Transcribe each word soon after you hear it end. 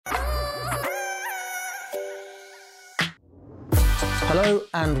Hello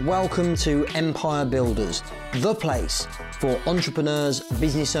and welcome to Empire Builders, the place for entrepreneurs,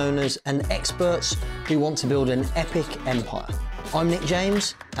 business owners and experts who want to build an epic empire. I'm Nick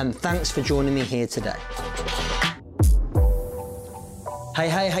James and thanks for joining me here today. Hey,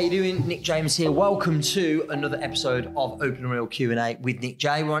 how you doing? Nick James here. Welcome to another episode of Open and Real Q&A with Nick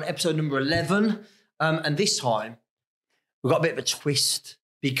J. We're on episode number 11 and this time we've got a bit of a twist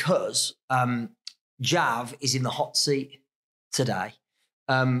because Jav is in the hot seat today.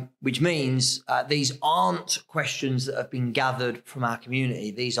 Which means these aren't questions that have been gathered from our community.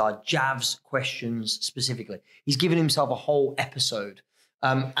 These are Jav's questions specifically. He's given himself a whole episode.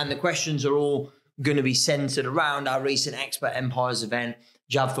 And the questions are all going to be centered around our recent Expert Empires event.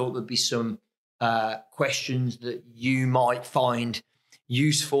 Jav thought there'd be some questions that you might find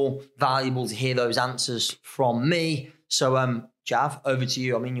useful, valuable to hear those answers from me. So Jav, over to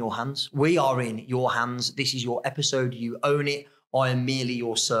you. I'm in your hands. We are in your hands. This is your episode. You own it. I am merely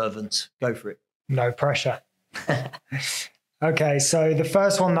your servant. Go for it. No pressure. Okay, so the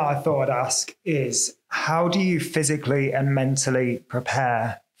first one that I thought I'd ask is, how do you physically and mentally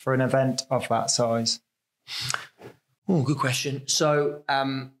prepare for an event of that size? Oh, good question. So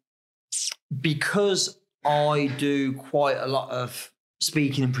because I do quite a lot of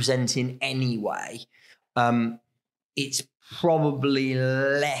speaking and presenting anyway, it's probably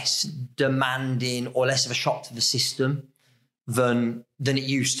less demanding or less of a shock to the system than it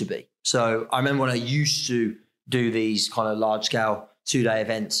used to be. So I remember when I used to do these kind of large scale 2-day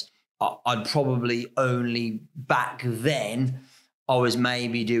events, I'd probably only back then, I was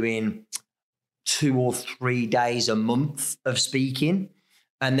maybe doing 2 or 3 days a month of speaking.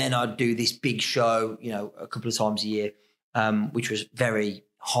 And then I'd do this big show, you know, a couple of times a year, which was very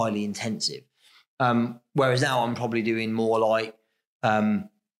highly intensive. Whereas now I'm probably doing more like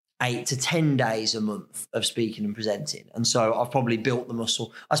 8 to 10 days a month of speaking and presenting. And so I've probably built the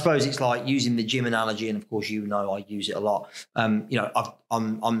muscle. I suppose it's like using the gym analogy. And of course, you know, I use it a lot.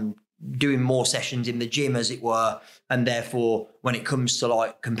 I'm doing more sessions in the gym, as it were. And therefore, when it comes to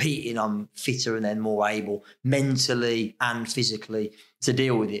like competing, I'm fitter and then more able mentally and physically to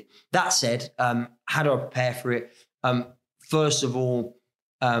deal with it. That said, how do I prepare for it? First of all,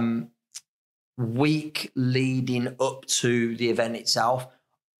 week leading up to the event itself,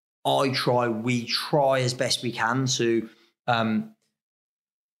 we try as best we can to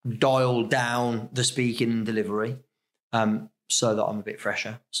dial down the speaking and delivery so that I'm a bit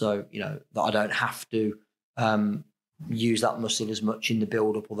fresher. So, you know, that I don't have to use that muscle as much in the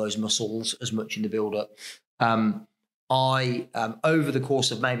build-up or those muscles as much in the build-up. Over the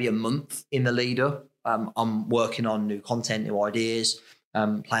course of maybe a month in the lead-up, I'm working on new content, new ideas,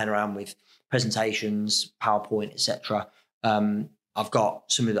 playing around with presentations, PowerPoint, etc. I've got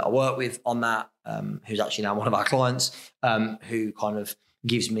somebody that I work with on that, who's actually now one of our clients, who kind of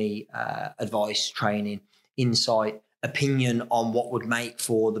gives me advice, training, insight, opinion on what would make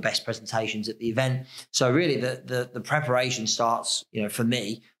for the best presentations at the event. So really the preparation starts, you know, for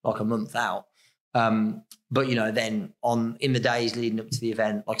me, like a month out. But, you know, then in the days leading up to the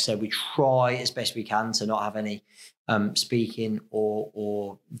event, like I said, we try as best we can to not have any speaking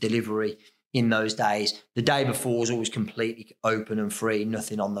or delivery in those days. The day before is always completely open and free,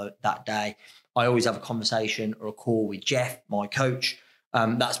 nothing on that day. I always have a conversation or a call with Jeff, my coach.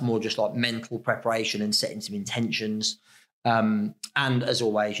 That's more just like mental preparation and setting some intentions. And as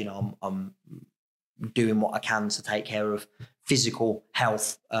always, you know, I'm doing what I can to take care of physical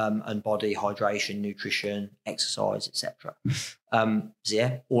health and body, hydration, nutrition, exercise, etc. So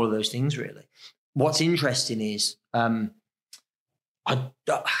yeah, all of those things really. What's interesting is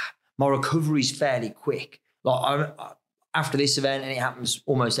my recovery is fairly quick. Like after this event, and it happens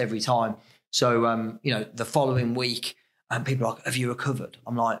almost every time. So, you know, the following week, people are like, have you recovered?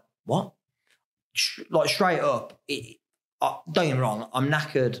 I'm like, what? Like straight up, don't get me wrong, I'm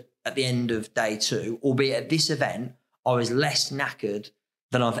knackered at the end of day 2, albeit at this event, I was less knackered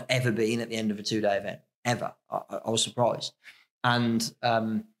than I've ever been at the end of a 2-day event, ever. I was surprised. And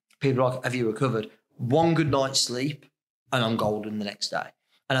people are like, have you recovered? 1 good night's sleep and I'm golden the next day.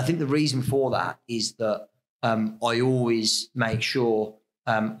 And I think the reason for that is that I always make sure,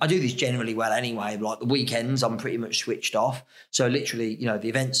 I do this generally well anyway, like the weekends, I'm pretty much switched off. So literally, you know, the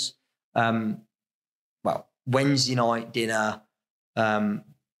events, Wednesday night dinner,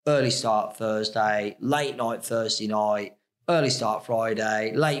 early start Thursday, late night Thursday night, early start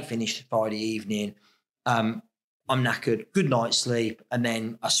Friday, late finish Friday evening. I'm knackered, good night's sleep, and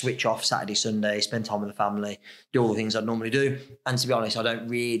then I switch off Saturday, Sunday, spend time with the family, do all the things I'd normally do. And to be honest, I don't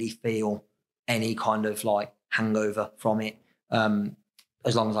really feel any kind of like hangover from it.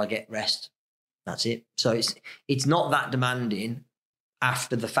 As long as I get rest, that's it. So it's not that demanding.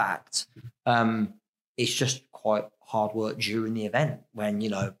 after the fact, it's just quite hard work during the event when,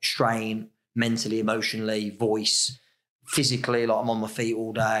 strain mentally, emotionally, voice, physically, like I'm on my feet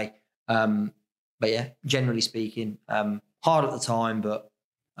all day. But yeah, generally speaking, hard at the time, but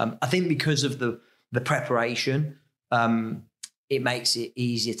I think because of the preparation, it makes it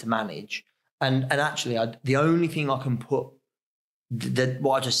easier to manage. And actually, the only thing I can put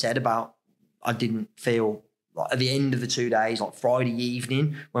what I just said about I didn't feel like at the end of the 2 days, like Friday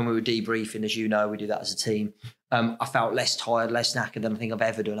evening when we were debriefing, as you know, we do that as a team. I felt less tired, less knackered than I think I've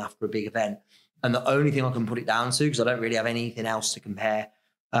ever done after a big event. And the only thing I can put it down to, because I don't really have anything else to compare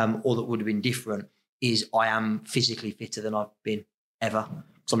or that would have been different, is I am physically fitter than I've been ever.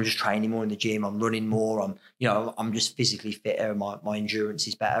 So I'm just training more in the gym. I'm running more. I'm just physically fitter. My endurance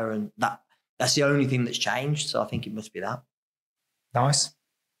is better, and that's the only thing that's changed. So I think it must be that. Nice.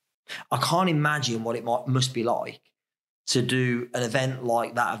 I can't imagine what it must be like to do an event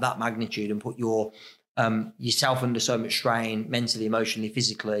like that of that magnitude and put yourself under so much strain, mentally, emotionally,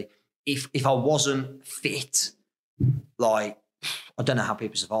 physically. If I wasn't fit, like, I don't know how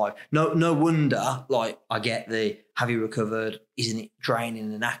people survive. No wonder, like, I get the have you recovered? Isn't it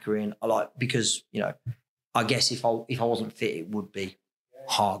draining and knackering? Because I guess if I wasn't fit, it would be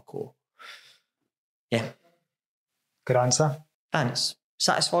hardcore. Yeah. Good answer. Thanks.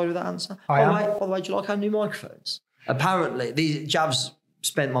 Satisfied with that answer? I am. By the way, do you like our new microphones? Apparently, Jav's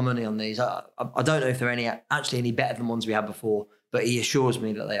spent my money on these. I don't know if they're actually any better than ones we had before, but he assures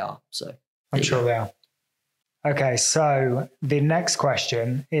me that they are. So I'm sure they are. Okay, so the next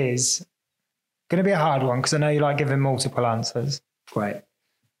question is going to be a hard one because I know you like giving multiple answers. Great.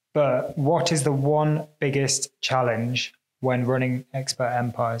 But what is the one biggest challenge when running expert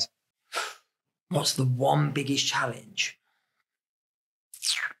empires? What's the one biggest challenge?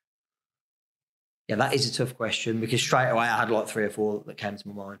 Yeah, that is a tough question because straight away I had like 3 or 4 that came to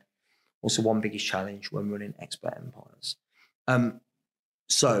my mind. What's the one biggest challenge when running expert empires?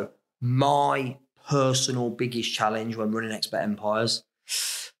 So my personal biggest challenge when running expert empires,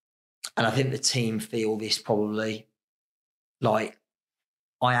 and I think the team feel this probably, like,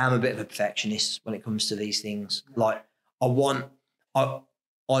 I am a bit of a perfectionist when it comes to these things. Like,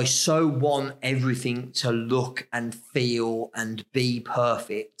 I so want everything to look and feel and be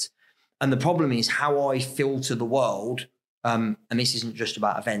perfect. And the problem is how I filter the world, and this isn't just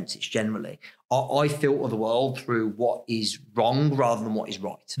about events, it's generally, I filter the world through what is wrong rather than what is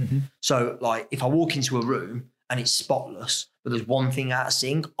right. Mm-hmm. So, like, if I walk into a room and it's spotless, but there's one thing out of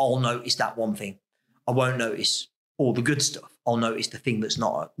sync, I'll notice that one thing. I won't notice all the good stuff. I'll notice the thing that's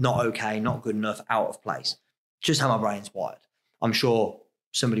not okay, not good enough, out of place. Just how my brain's wired. I'm sure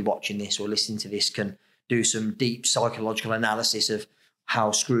somebody watching this or listening to this can do some deep psychological analysis of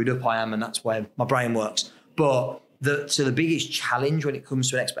how screwed up I am, and that's where my brain works. But the biggest challenge when it comes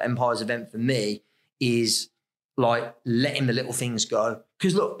to an Expert Empires event for me is like letting the little things go.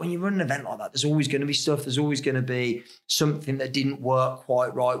 Because look, when you run an event like that, there's always going to be stuff. There's always going to be something that didn't work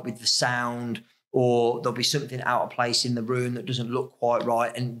quite right with the sound, or there'll be something out of place in the room that doesn't look quite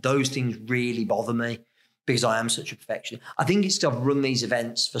right. And those things really bother me because I am such a perfectionist. I think it's because I've run these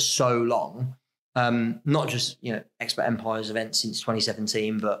events for so long, not just, Expert Empires events since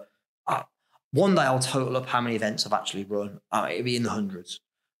 2017, but one day I'll total up how many events I've actually run. It'll be in the hundreds,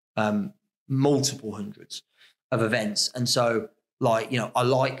 multiple hundreds of events. And so, I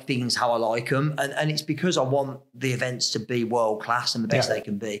like things how I like them. And it's because I want the events to be world class and the best they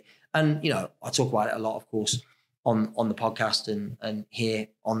can be. And, I talk about it a lot, of course, on the podcast and here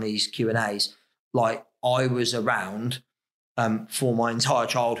on these Q&As. Like, I was around for my entire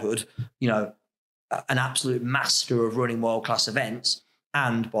childhood, an absolute master of running world-class events.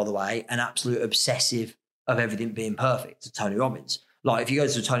 And, by the way, an absolute obsessive of everything being perfect to Tony Robbins. Like, if you go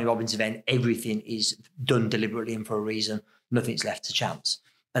to a Tony Robbins event, everything is done deliberately and for a reason. Nothing's left to chance.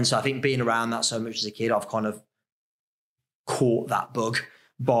 And so I think being around that so much as a kid, I've kind of caught that bug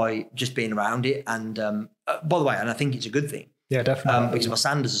by just being around it. And by the way, and I think it's a good thing. Yeah, definitely. Because my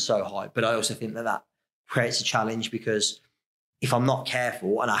standards are so high. But I also think that creates a challenge because if I'm not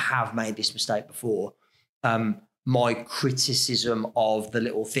careful, and I have made this mistake before, my criticism of the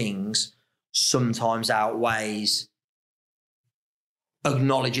little things sometimes outweighs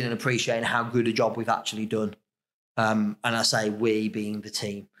acknowledging and appreciating how good a job we've actually done. And I say we being the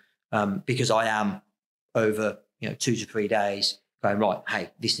team, because I am over 2 to 3 days going, right,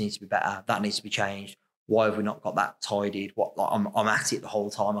 hey, this needs to be better, that needs to be changed. Why have we not got that tidied? I'm at it the whole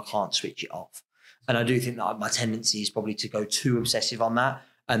time. I can't switch it off. And I do think that my tendency is probably to go too obsessive on that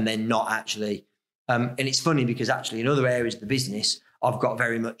and then not actually. And it's funny because actually in other areas of the business, I've got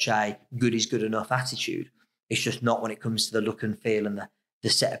very much a good is good enough attitude. It's just not when it comes to the look and feel and the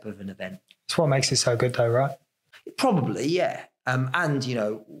setup of an event. It's what makes it so good though, right? Probably, yeah. And, you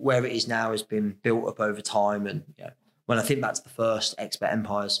know, where it is now has been built up over time. And, you know, when I think back to the first Expert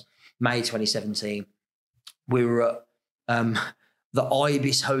Empires, May 2017, we were at the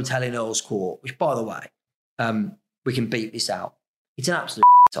Ibis Hotel in Earls Court, which, by the way, we can beat this out. It's an absolute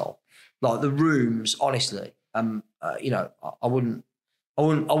hole. Like the rooms, honestly, you know, I wouldn't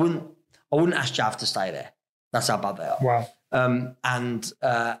ask Jav to stay there. That's how bad they are. Wow. And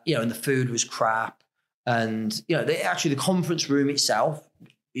you know, and the food was crap. And, you know, actually the conference room itself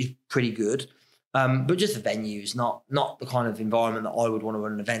is pretty good. But just the venues, not the kind of environment that I would want to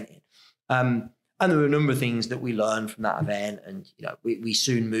run an event in. And there were a number of things that we learned from that event. And, you know, we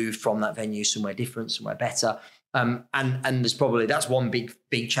soon moved from that venue somewhere different, somewhere better. And that's one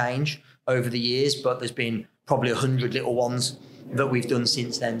big change over the years, but there's been probably 100 little ones that we've done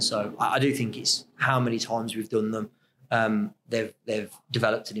since then. So I do think it's how many times we've done them. They've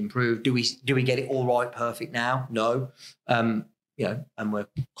developed and improved. Do we get it all right, perfect now? No. You know, and we're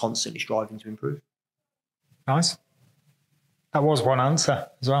constantly striving to improve. Nice. That was one answer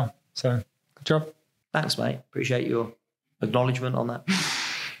as well. So good job. Thanks, mate. Appreciate your acknowledgement on that.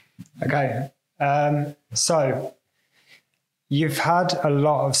 Okay. So you've had a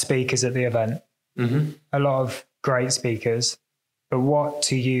lot of speakers at the event, a lot of great speakers, but what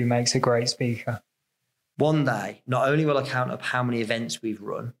to you makes a great speaker? One day, not only will I count up how many events we've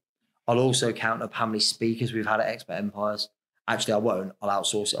run, I'll also count up how many speakers we've had at Expert Empires. Actually, I won't. I'll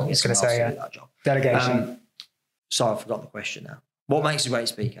outsource it. I was going to say, yeah. That job. Delegation. Sorry, I forgot the question now. What makes a great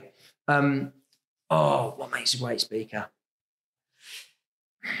speaker? What makes a great speaker?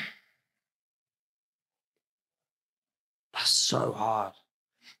 That's so hard.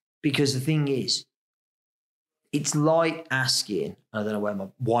 Because the thing is, it's like asking, I don't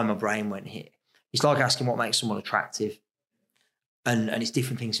know why my brain went here. It's like asking what makes someone attractive. And it's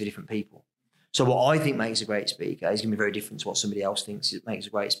different things for different people. So what I think makes a great speaker is going to be very different to what somebody else thinks makes a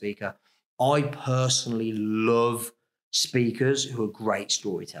great speaker. I personally love speakers who are great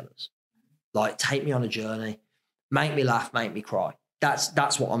storytellers. Like, take me on a journey, make me laugh, make me cry.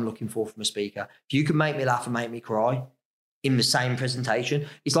 That's what I'm looking for from a speaker. If you can make me laugh and make me cry in the same presentation,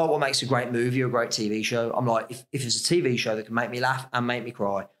 it's like what makes a great movie or a great TV show. I'm like, if it's a TV show that can make me laugh and make me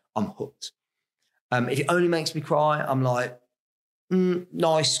cry, I'm hooked. If it only makes me cry, I'm like,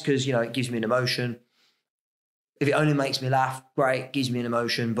 nice, because, you know, it gives me an emotion. If it only makes me laugh, great, gives me an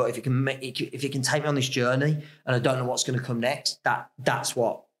emotion. But if it can take me on this journey and I don't know what's going to come next, that's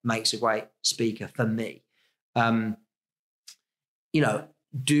what makes a great speaker for me. You know,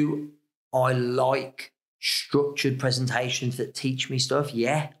 do I like structured presentations that teach me stuff?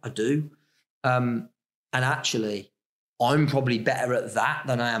 Yeah, I do. And actually, I'm probably better at that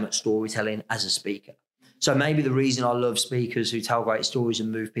than I am at storytelling as a speaker. So maybe the reason I love speakers who tell great stories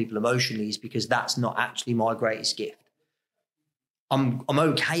and move people emotionally is because that's not actually my greatest gift. I'm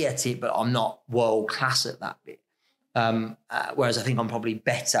okay at it, but I'm not world class at that bit. Whereas I think I'm probably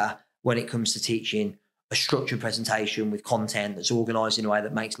better when it comes to teaching a structured presentation with content that's organized in a way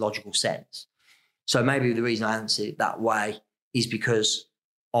that makes logical sense. So maybe the reason I answer it that way is because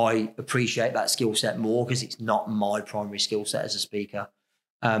I appreciate that skill set more, because it's not my primary skill set as a speaker.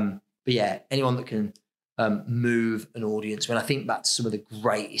 But yeah, anyone that can move an audience. When I think back to some of the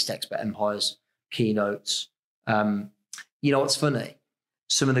greatest Expert Empires keynotes, you know what's funny?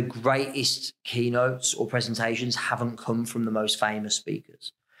 Some of the greatest keynotes or presentations haven't come from the most famous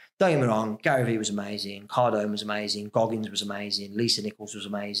speakers. Don't get me wrong, Gary Vee was amazing, Cardone was amazing, Goggins was amazing, Lisa Nichols was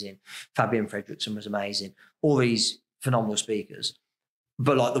amazing, Fabian Fredrickson was amazing, all these phenomenal speakers.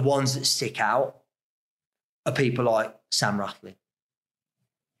 But like the ones that stick out are people like Sam Rathling,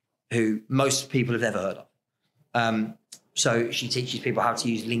 who most people have never heard of. So she teaches people how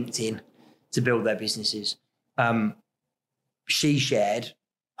to use LinkedIn to build their businesses. She shared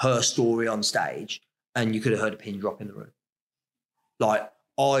her story on stage and you could have heard a pin drop in the room.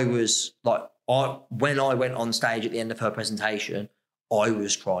 When I went on stage at the end of her presentation, I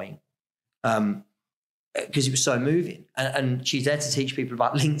was crying because it was so moving. And she's there to teach people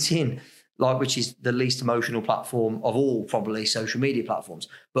about LinkedIn, which is the least emotional platform of all, probably, social media platforms.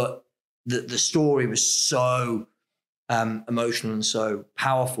 But the story was so emotional and so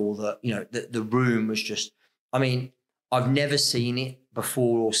powerful that, you know, the room was just, I mean, I've never seen it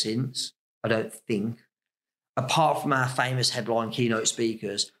before or since, I don't think. Apart from our famous headline keynote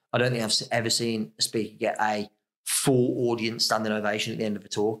speakers, I don't think I've ever seen a speaker get a full audience standing ovation at the end of a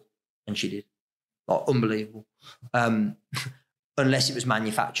talk, and she did. Like, unbelievable. Unless it was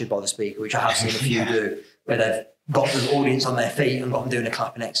manufactured by the speaker, which I have seen a few do, where got the audience on their feet and got them doing a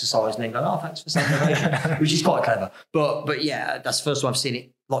clapping exercise and then go, oh, thanks for standing ovation, which is quite clever. But yeah, that's the first time I've seen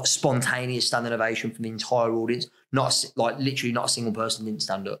it, like spontaneous standing ovation from the entire audience. Literally not a single person didn't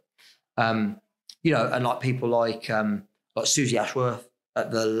stand up. You know, and like people like Susie Ashworth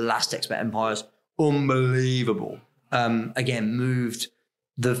at the last Expert Empires, unbelievable. Again, moved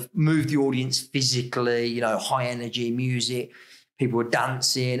the audience physically, you know, high energy music, people were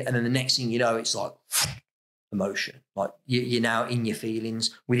dancing, and then the next thing you know, it's like emotion. Like you're now in your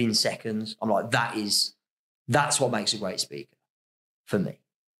feelings within seconds. I'm like, that's what makes a great speaker for me.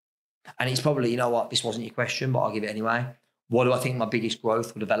 And it's probably, you know what, this wasn't your question, but I'll give it anyway. What do I think my biggest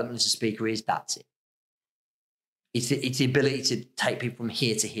growth or development as a speaker is? That's it. It's the ability to take people from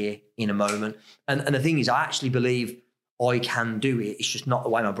here to here in a moment. And the thing is, I actually believe I can do it. It's just not the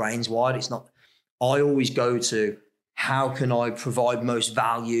way my brain's wired. It's not. I always go to, how can I provide most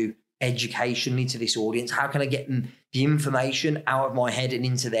value educationally to this audience? How can I get them the information out of my head and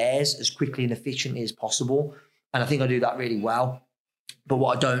into theirs as quickly and efficiently as possible? And I think I do that really well. But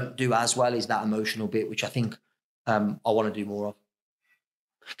what I don't do as well is that emotional bit, which I think I want to do more of.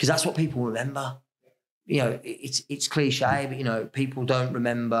 Because that's what people remember. You know, it's cliche, but, you know, people don't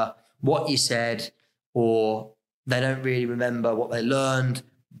remember what you said, or they don't really remember what they learned,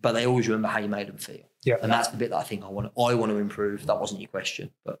 but they always remember how you made them feel. Yeah. And that's the bit that I think I want to improve. That wasn't your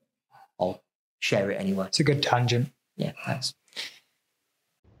question, but I'll share it anyway. It's a good tangent. Yeah, thanks.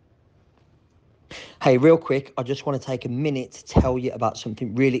 Hey, real quick, I just want to take a minute to tell you about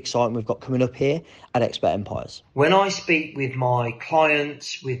something really exciting we've got coming up here at Expert Empires. When I speak with my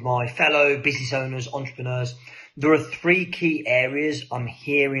clients, with my fellow business owners, entrepreneurs, there are 3 key areas I'm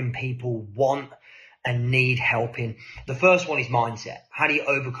hearing people want and need help in. The first one is mindset. How do you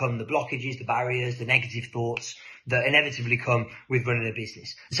overcome the blockages, the barriers, the negative thoughts that inevitably come with running a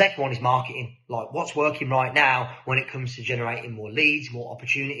business? The second one is marketing. Like, what's working right now when it comes to generating more leads, more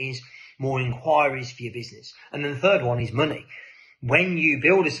opportunities, more inquiries for your business. And then the third one is money. When you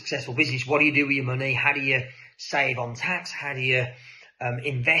build a successful business, what do you do with your money? How do you save on tax? How do you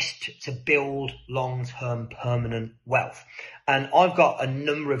invest to build long-term permanent wealth? And I've got a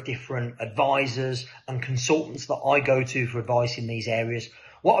number of different advisors and consultants that I go to for advice in these areas.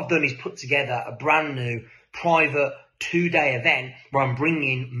 What I've done is put together a brand new private 2-day event where I'm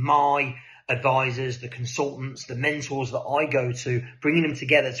bringing my advisors, the consultants, the mentors that I go to, bringing them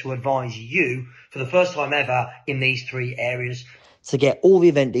together to advise you for the first time ever in these 3 areas. To get all the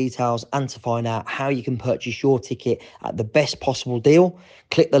event details and to find out how you can purchase your ticket at the best possible deal,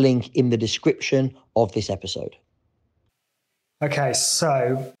 click the link in the description of this episode. Okay,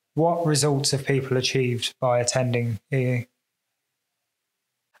 so what results have people achieved by attending here?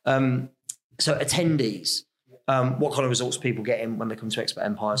 So attendees, what kind of results people get in when they come to Expert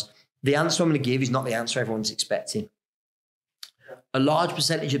Empires? The answer I'm going to give is not the answer everyone's expecting. A large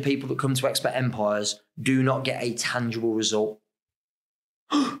percentage of people that come to Expert Empires do not get a tangible result.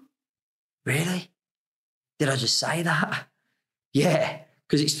 Really? Did I just say that? Yeah,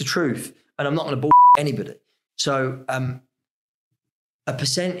 because it's the truth. And I'm not going to bull anybody. So a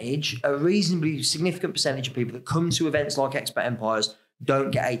reasonably significant percentage of people that come to events like Expert Empires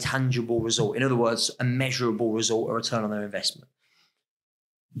don't get a tangible result. In other words, a measurable result or return on their investment,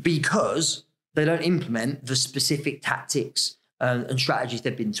 because they don't implement the specific tactics and strategies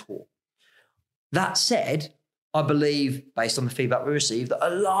they've been taught. That said, I believe, based on the feedback we receive, that a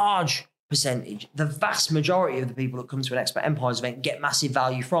large percentage, the vast majority of the people that come to an Expert Empires event get massive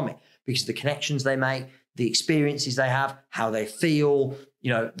value from it because of the connections they make, the experiences they have, how they feel, you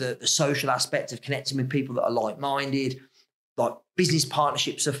know, the social aspect of connecting with people that are like-minded, like business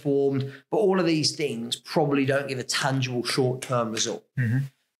partnerships are formed, but all of these things probably don't give a tangible short-term result. Mm-hmm.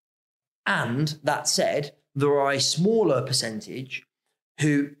 And that said, there are a smaller percentage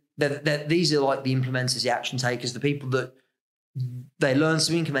who, these are like the implementers, the action takers, the people that they learn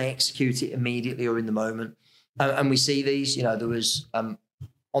something and they execute it immediately or in the moment. And we see these, you know, there was on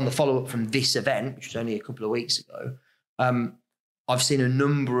the follow-up from this event, which was only a couple of weeks ago, I've seen a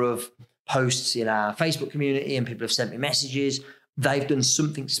number of posts in our Facebook community and people have sent me messages. They've done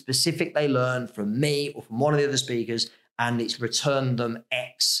something specific they learned from me or from one of the other speakers, and it's returned them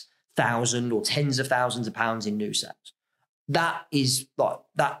X thousand or tens of thousands of pounds in new sales. That is like,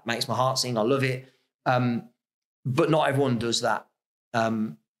 that makes my heart sing. I love it. But not everyone does that.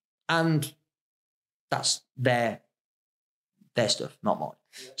 And that's their stuff, not mine.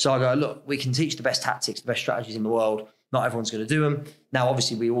 So I go, look, we can teach the best tactics, the best strategies in the world. Not everyone's going to do them. Now,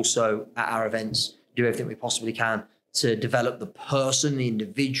 obviously, we also, at our events, do everything we possibly can to develop the person, the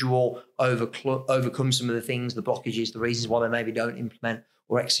individual, overcome some of the things, the blockages, the reasons why they maybe don't implement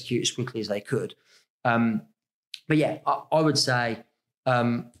or execute as quickly as they could. But But yeah, I would say,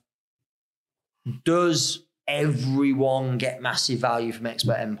 does everyone get massive value from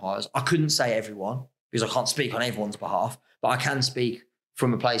expert empires? I couldn't say everyone because I can't speak on everyone's behalf, but I can speak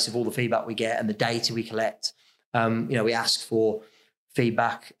from a place of all the feedback we get and the data we collect. We ask for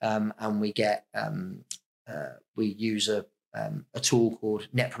feedback and we get, we use a tool called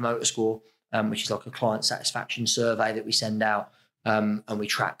Net Promoter Score, which is like a client satisfaction survey that we send out, and we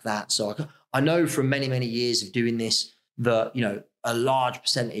track that. So I know from many, many years of doing this that, a large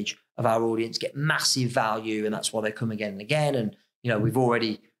percentage of our audience get massive value, and that's why they come again and again. And,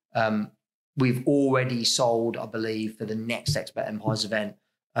 we've already sold, I believe, for the next Expert Empires event,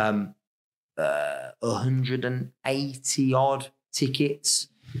 180 odd tickets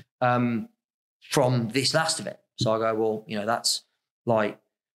from this last event. So I go, well, that's like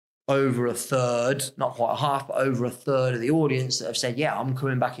over a third, not quite a half, but over a third of the audience that have said, yeah, I'm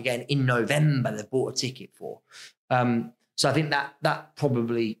coming back again in November. They've bought a ticket for. So I think that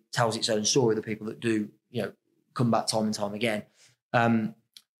probably tells its own story. The people that do, come back time and time again.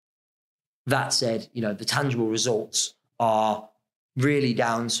 That said, the tangible results are really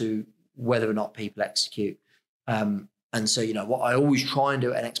down to whether or not people execute. And so, what I always try and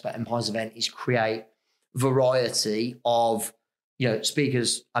do at an Expert Empires event is create variety of,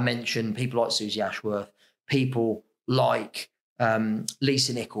 speakers. I mentioned people like Susie Ashworth, people like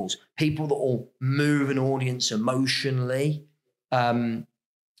Lisa Nichols, people that will move an audience emotionally.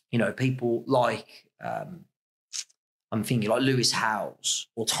 People like, I'm thinking like Lewis Howes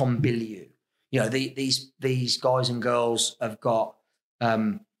or Tom Bilyeu. These guys and girls have got,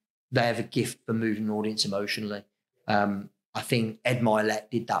 they have a gift for moving an audience emotionally. I think Ed Milet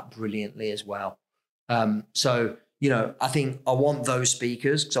did that brilliantly as well. So, I think I want those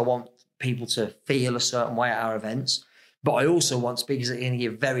speakers because I want people to feel a certain way at our events. But I also want speakers that are going to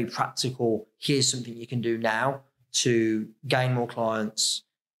give very practical, here's something you can do now to gain more clients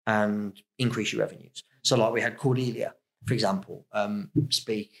and increase your revenues. So like we had Cordelia, for example,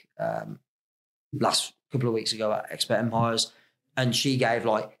 speak last couple of weeks ago at Expert Empires. And she gave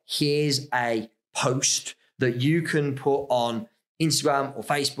here's a post that you can put on Instagram or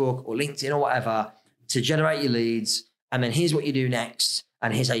Facebook or LinkedIn or whatever to generate your leads. And then here's what you do next.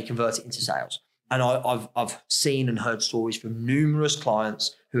 And here's how you convert it into sales. And I've seen and heard stories from numerous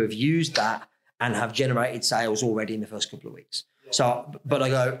clients who have used that and have generated sales already in the first couple of weeks. So, but I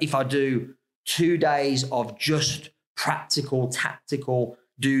go, if I do 2 days of just practical, tactical,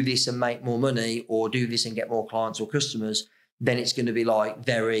 do this and make more money, or do this and get more clients or customers, then it's going to be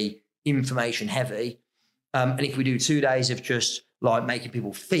very information heavy. And if we do 2 days of just making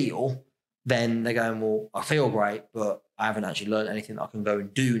people feel, then they're going, well, I feel great, but I haven't actually learned anything that I can go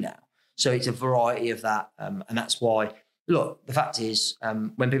and do now. So it's a variety of that. And that's why, look, the fact is,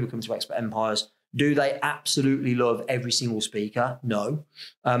 when people come to Expert Empires, do they absolutely love every single speaker? No.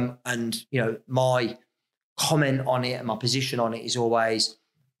 And, my comment on it and my position on it is always,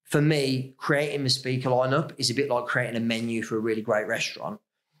 for me, creating the speaker lineup is a bit like creating a menu for a really great restaurant.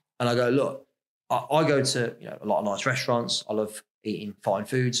 And I go, look, I go to a lot of nice restaurants. I love eating fine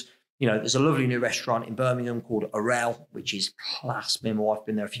foods. There's a lovely new restaurant in Birmingham called Arel, which is class. Me and my wife have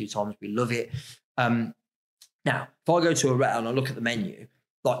been there a few times. We love it. Now, if I go to Arel and I look at the menu,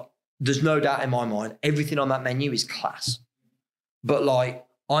 there's no doubt in my mind, everything on that menu is class. But I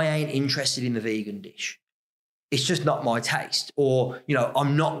ain't interested in the vegan dish. It's just not my taste. Or,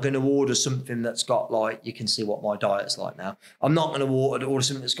 I'm not going to order something that's got you can see what my diet's like now. I'm not going to order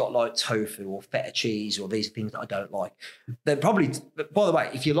something that's got tofu or feta cheese or these things that I don't like. They're probably, by the way,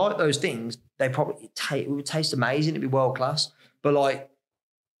 if you like those things, it would taste amazing. It'd be world class. But I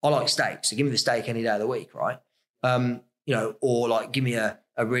like steak. So give me the steak any day of the week, right? Or give me a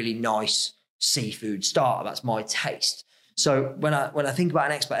really nice seafood starter. That's my taste. So when I think about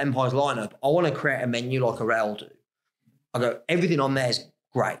an Expert Empires lineup, I want to create a menu like Arel do. I go, everything on there is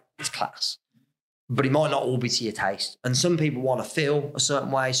great. It's class. But it might not all be to your taste. And some people want to feel a certain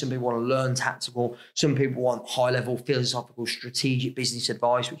way. Some people want to learn tactical. Some people want high-level philosophical strategic business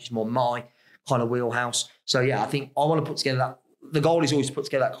advice, which is more my kind of wheelhouse. So, yeah, I think I want to put together that. The goal is always to put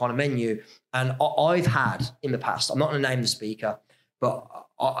together that kind of menu. And I've had in the past, I'm not going to name the speaker, but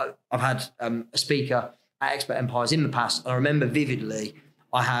I've had a speaker at Expert Empires in the past. I remember vividly,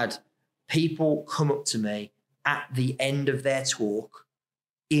 I had people come up to me at the end of their talk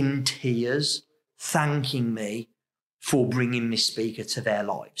in tears, thanking me for bringing this speaker to their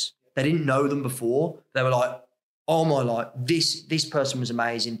lives. They didn't know them before. They were like, oh my life, this person was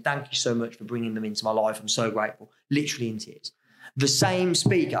amazing. Thank you so much for bringing them into my life. I'm so grateful. Literally in tears. The same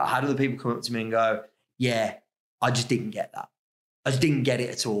speaker, I had other people come up to me and go, yeah, I just didn't get that. I just didn't get it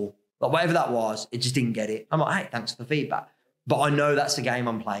at all. Like whatever that was, it just didn't get it. I'm like, hey, thanks for the feedback. But I know that's the game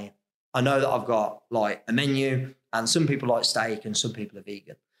I'm playing. I know that I've got like a menu, and some people like steak and some people are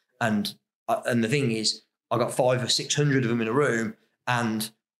vegan. And the thing is, I've got 500 or 600 of them in a room, and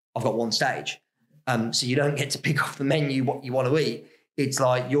I've got one stage. So you don't get to pick off the menu what you want to eat. It's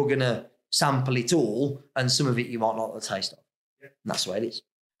like you're going to sample it all, and some of it you might not like the taste of. And that's the way it is.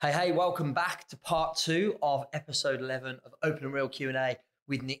 Hey, welcome back to part 2 of episode 11 of Open and Real Q&A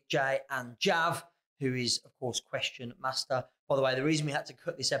with Nick J and Jav, who is, of course, Question Master. By the way, the reason we had to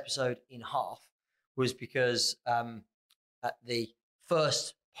cut this episode in half was because at the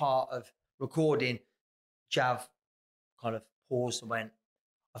first part of recording, Jav kind of paused and went,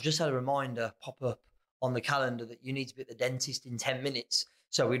 I've just had a reminder pop up on the calendar that you need to be at the dentist in 10 minutes.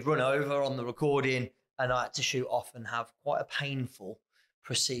 So we'd run over on the recording and I had to shoot off and have quite a painful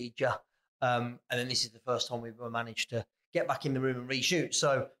procedure. And then this is the first time we've managed to get back in the room and reshoot.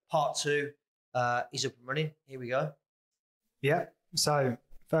 So part 2 is up and running. Here we go. Yeah. So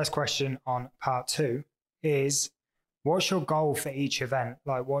first question on part 2 is, what's your goal for each event?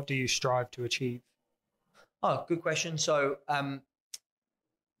 Like, what do you strive to achieve? Oh, good question. So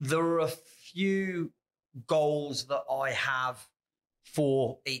there are a few goals that I have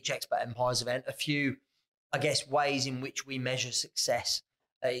for each Expert Empires event, a few, I guess, ways in which we measure success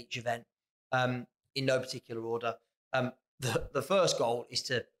at each event, in no particular order. The first goal is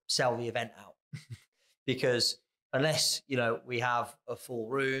to sell the event out because unless, we have a full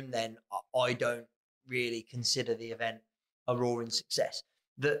room, then I don't really consider the event a roaring success.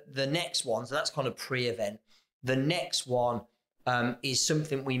 The next one, so that's kind of pre-event. The next one is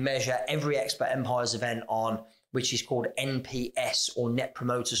something we measure every Expert Empires event on, which is called NPS or Net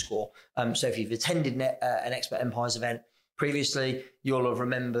Promoter Score. So if you've attended an Expert Empires event previously, you'll have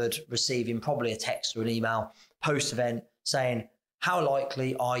remembered receiving probably a text or an email post-event saying, how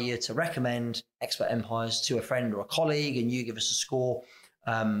likely are you to recommend Expert Empires to a friend or a colleague? And you give us a score,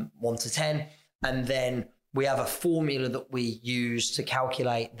 1 to 10. And then we have a formula that we use to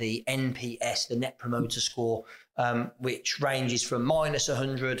calculate the NPS, the Net Promoter Score, which ranges from minus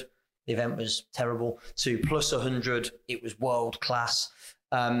 100, the event was terrible, to plus 100, it was world class.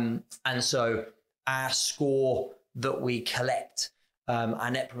 And so our score that we collect,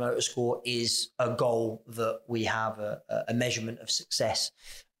 our Net Promoter Score, is a goal that we have, a measurement of success.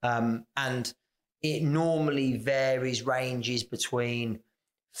 And it normally ranges between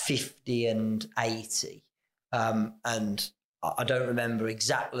 50 and 80. And I don't remember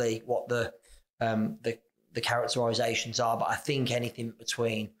exactly what the characterizations are, but I think anything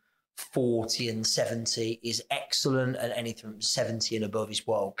between 40 and 70 is excellent, and anything from 70 and above is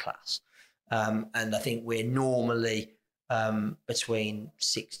world class. And I think we're normally between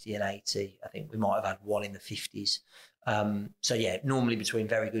 60 and 80. I think we might have had one in the 50s. So yeah, normally between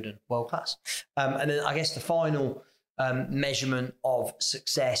very good and world class. And then I guess the final measurement of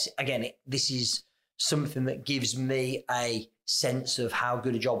success, again, this is something that gives me a sense of how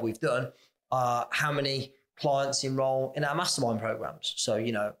good a job we've done, how many clients enroll in our mastermind programs. So,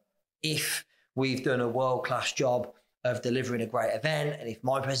 if we've done a world-class job of delivering a great event, and if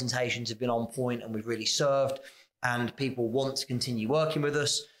my presentations have been on point and we've really served and people want to continue working with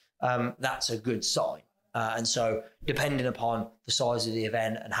us, that's a good sign. And so depending upon the size of the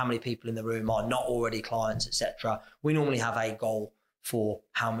event and how many people in the room are not already clients, etc., we normally have a goal for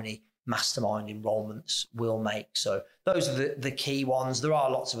how many mastermind enrollments we'll make. So those are the key ones. There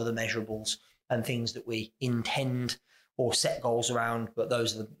are lots of other measurables and things that we intend or set goals around, but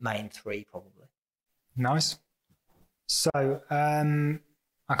those are the main 3 probably. Nice. So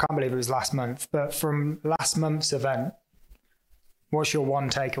I can't believe it was last month, but from last month's event, what's your one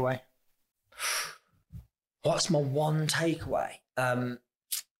takeaway? What's my one takeaway?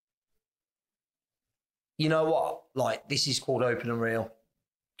 You know what? Like, this is called Open and Real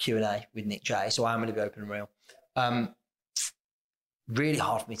Q&A with Nick J, so I'm going to be open and real. Really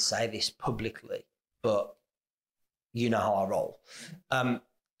hard for me to say this publicly, but you know how I roll.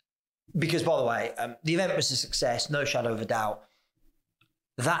 Because, by the way, the event was a success, no shadow of a doubt.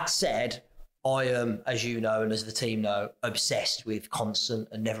 That said, I am, as you know, and as the team know, obsessed with constant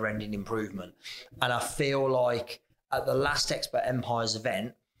and never-ending improvement. And I feel like at the last Expert Empires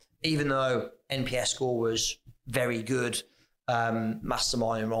event, even though NPS score was very good,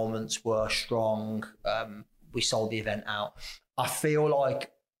 mastermind enrollments were strong, we sold the event out, I feel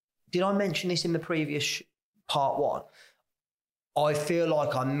like, did I mention this in the previous part 1? I feel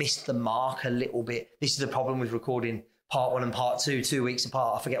like I missed the mark a little bit. This is the problem with recording part 1 and part 2, 2 weeks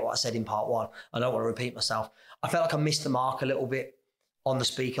apart. I forget what I said in part 1. I don't want to repeat myself. I felt like I missed the mark a little bit on the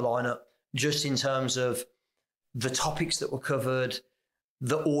speaker lineup, just in terms of the topics that were covered,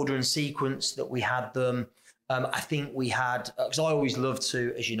 the order and sequence that we had them. I think we had, because I always love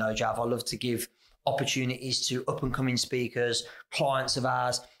to, as you know, Jav, I love to give opportunities to up and coming speakers, clients of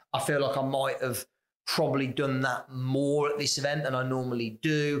ours. I feel like I might have probably done that more at this event than I normally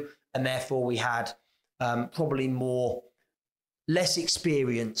do. And therefore we had probably less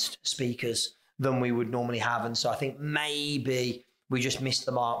experienced speakers than we would normally have. And so I think maybe we just missed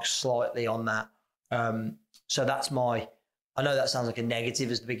the mark slightly on that. So that's I know that sounds like a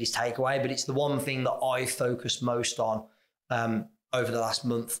negative as the biggest takeaway, but it's the one thing that I focus most on over the last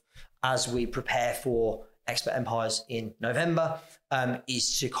month as we prepare for Expert Empires in November,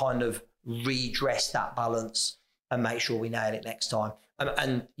 is to kind of redress that balance and make sure we nail it next time.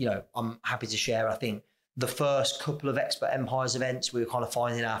 And you know, I'm happy to share, I think the first couple of Expert Empires events, we were kind of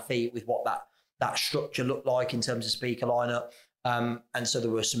finding our feet with what that structure looked like in terms of speaker lineup. And so there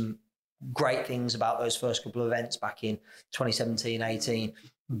were some great things about those first couple of events back in 2017, 18,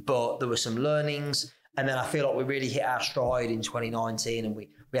 but there were some learnings. And then I feel like we really hit our stride in 2019, and we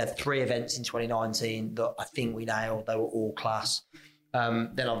had 3 events in 2019 that I think we nailed. They were all class.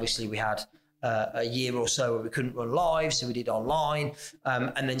 Then obviously we had a year or so where we couldn't run live, so we did online.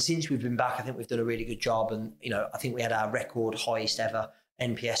 And then since we've been back, I think we've done a really good job. And, you know, I think we had our record highest ever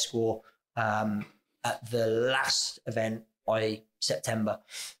NPS score at the last event by September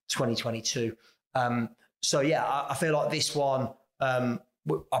 2022. So yeah, I feel like this one, I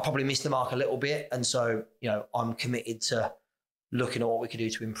probably missed the mark a little bit. And so, you know, I'm committed to looking at what we could do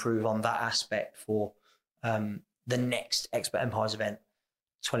to improve on that aspect for the next Expert Empires event,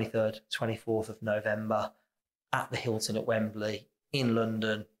 23rd, 24th of November at the Hilton at Wembley in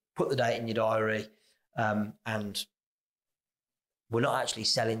London. Put the date in your diary. And we're not actually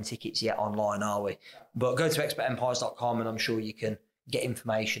selling tickets yet online, are we? But go to expertempires.com and I'm sure you can get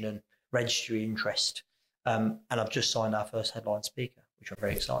information and register your interest. And I've just signed our first headline speaker, which I'm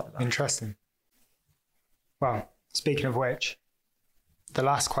very excited about. Interesting. Well, speaking of which, the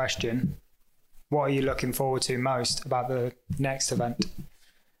last question, what are you looking forward to most about the next event?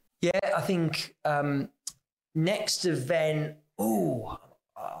 Yeah, I think next event,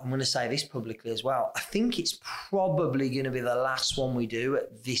 I'm going to say this publicly as well. I think it's probably going to be the last one we do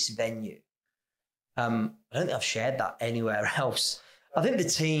at this venue. I don't think I've shared that anywhere else. I think the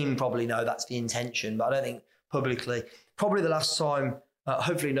team probably know that's the intention, but I don't think publicly. Probably the last time,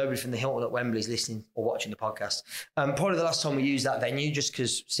 hopefully nobody from the Hilton at Wembley is listening or watching the podcast. Probably the last time we used that venue, just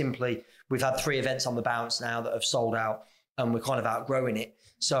because simply we've had 3 events on the bounce now that have sold out and we're kind of outgrowing it.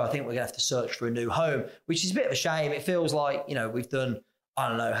 So I think we're going to have to search for a new home, which is a bit of a shame. It feels like, you know, we've done, I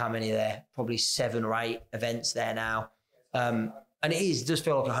don't know how many there, probably 7 or 8 events there now. And it does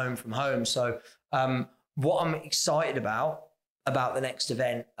feel like a home from home. So what I'm excited about the next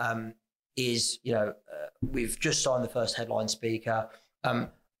event is, you know, we've just signed the first headline speaker.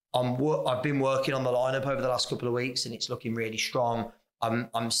 I've been working on the lineup over the last couple of weeks and it's looking really strong. I've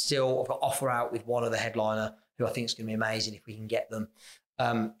got offer out with one other headliner who I think is going to be amazing if we can get them.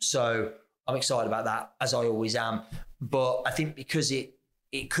 So I'm excited about that, as I always am. But I think because it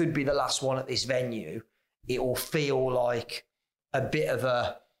could be the last one at this venue, it will feel like a bit of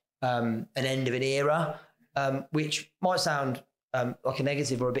an end of an era, which might sound like a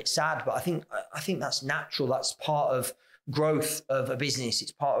negative or a bit sad, but I think that's natural. That's part of growth of a business.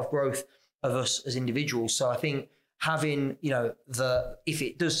 It's part of growth of us as individuals. So I think having, you know, if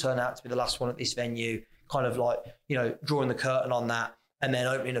it does turn out to be the last one at this venue, kind of like, you know, drawing the curtain on that and then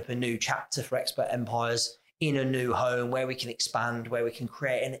opening up a new chapter for Expert Empires in a new home where we can expand, where we can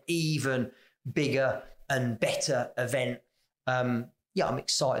create an even bigger and better event. Yeah, I'm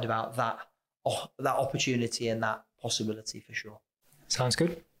excited about that opportunity and that possibility for sure. Sounds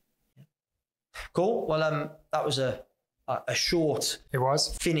good. Yeah. Cool. Well, that was a short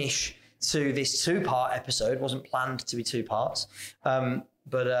finish to this 2-part episode. It wasn't planned to be 2 parts.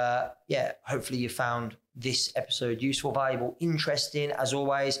 But yeah, hopefully you found this episode useful, valuable, interesting. As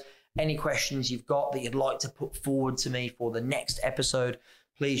always, any questions you've got that you'd like to put forward to me for the next episode,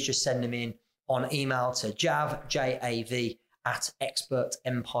 please just send them in on email to Jav, J-A-V,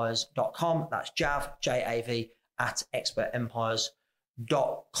 @expertempires.com. That's Jav, J-A-V,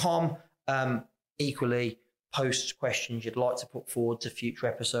 @expertempires.com. Equally, post questions you'd like to put forward to future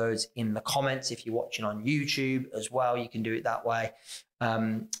episodes in the comments. If you're watching on YouTube as well, you can do it that way.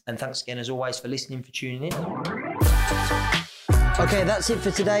 And thanks again, as always, for listening, for tuning in. Okay, that's it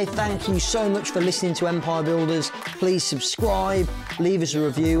for today. Thank you so much for listening to Empire Builders. Please subscribe, leave us a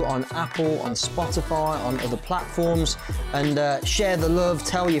review on Apple, on Spotify, on other platforms, and share the love,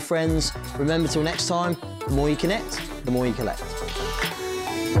 tell your friends. Remember, till next time, the more you connect, the more you collect.